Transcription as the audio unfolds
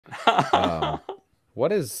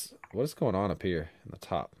What is going on up here in the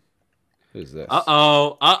top? Who's this?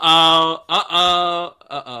 Uh-oh. Uh-oh. Uh-oh.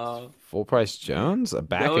 Uh-oh. Full Price Jones?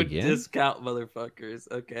 Back Don't again? discount motherfuckers,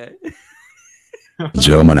 okay?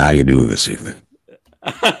 Gentlemen, how you doing this evening?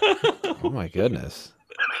 Oh my goodness.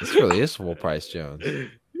 This really is Full Price Jones.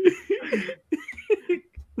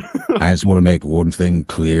 I just want to make one thing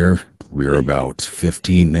clear. We're about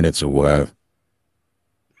 15 minutes away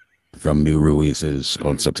from new releases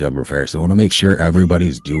on September 1st. I want to make sure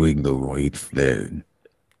everybody's doing the right thing.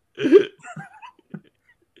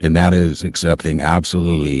 And that is accepting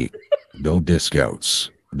absolutely no discounts,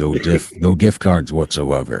 no gift cards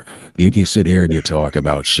whatsoever. You sit here and you talk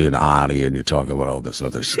about Shinani and you talk about all this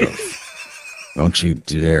other stuff. Don't you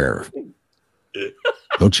dare.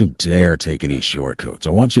 Don't you dare take any shortcuts. I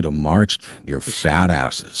want you to march your fat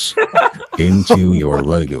asses into your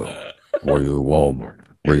Lego or your Walmart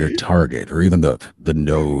or your Target or even the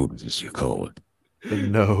node, as you call it.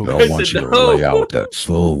 No. I want you to lay out that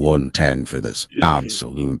full 110 for this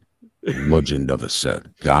absolute legend of a set.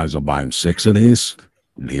 Guys, I'm buying 6 of these,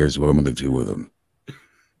 and here's what I'm going to do with them.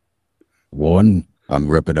 1, I'm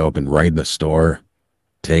ripping open right in the store,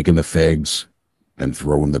 taking the figs, and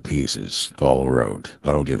throwing the pieces all around.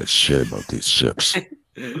 I don't give a shit about these chips.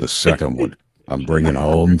 The second one, I'm bringing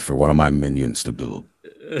home for one of my minions to build.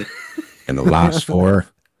 And the last 4,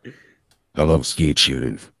 I love skeet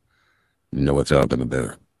shooting. You know what's happening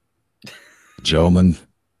there. Gentlemen,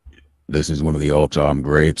 this is one of the all-time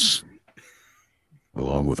greats.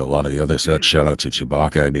 Along with a lot of the other sets. Shout out to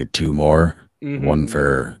Chewbacca. I did 2 more. One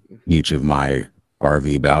for each of my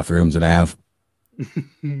RV bathrooms that I have.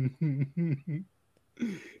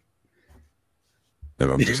 And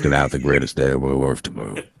I'm just going to have the greatest day of my life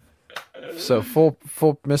tomorrow. So full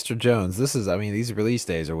Mr. Jones, this is, I mean, these release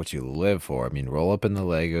days are what you live for. I mean, roll up in the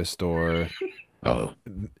Lego store. Oh,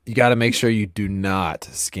 You got to make sure you do not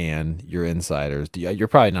scan your insiders. You're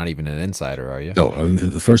probably not even an insider, are you? no,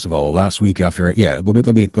 first of all, last week after,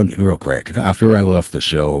 let me real quick. After I left the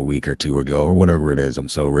show a week or 2 ago, or whatever it is, I'm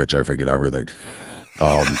so rich I forget everything.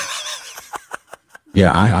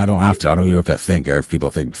 Yeah, I don't have to. I don't even have to think if people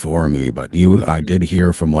think for me, but I did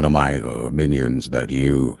hear from one of my minions that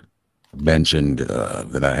you mentioned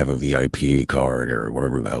that I have a VIP card or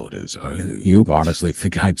whatever the hell it is. You honestly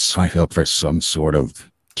think I'd sign up for some sort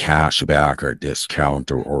of cashback or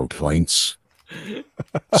discount or points?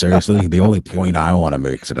 Seriously, the only point I want to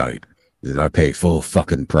make tonight is I pay full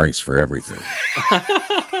fucking price for everything.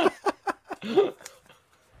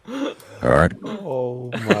 All right. Oh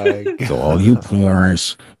my god. So all you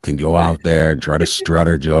players can go out there and try to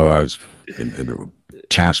strategize and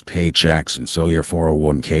cash paychecks and sell your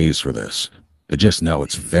 401ks for this. But just know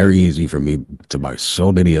it's very easy for me to buy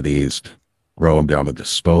so many of these, throw them down the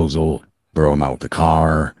disposal, throw them out the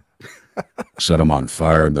car, set them on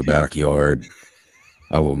fire in the backyard.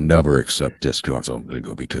 I will never accept discounts on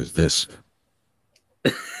Lego because it's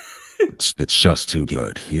just too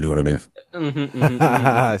good. You know what I mean?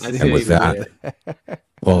 I see And with what you that,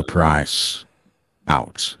 full price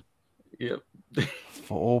out. mean. Yep.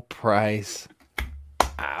 Full price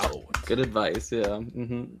out. Good advice, yeah.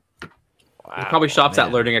 Wow, Probably shops at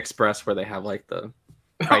man. Learning Express where they have like the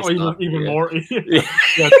price Oh, up, even yeah. more. Yeah.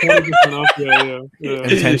 Yeah, 20% off. Yeah.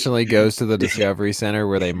 Intentionally goes to the Discovery Center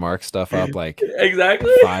where they mark stuff up like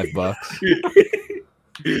Exactly. $5.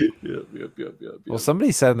 Yep. Well,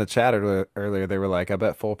 somebody said in the chat earlier, they were like, I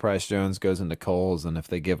bet Full Price Jones goes into Kohl's, and if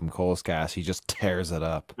they give him Kohl's cash, he just tears it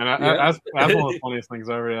up. And Yeah. that's one of the funniest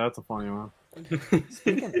things ever. Yeah, that's a funny one.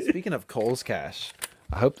 Speaking of Kohl's cash,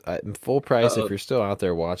 I hope Full Price, if you're still out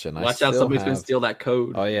there watching, Watch out, somebody's gonna steal that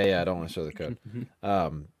code. Oh yeah, I don't want to show the code.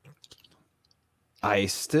 I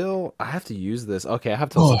have to use this. Okay, I have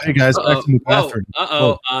to. Oh, hey guys, back from the bathroom.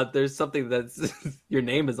 There's something that's your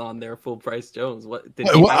name is on there. Full Price Jones. What did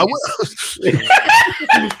Wait, he what?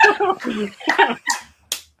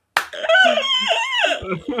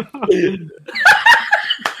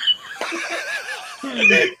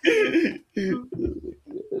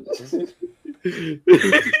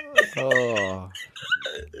 Oh,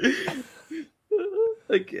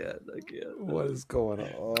 I can't. what is going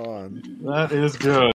on? That is good.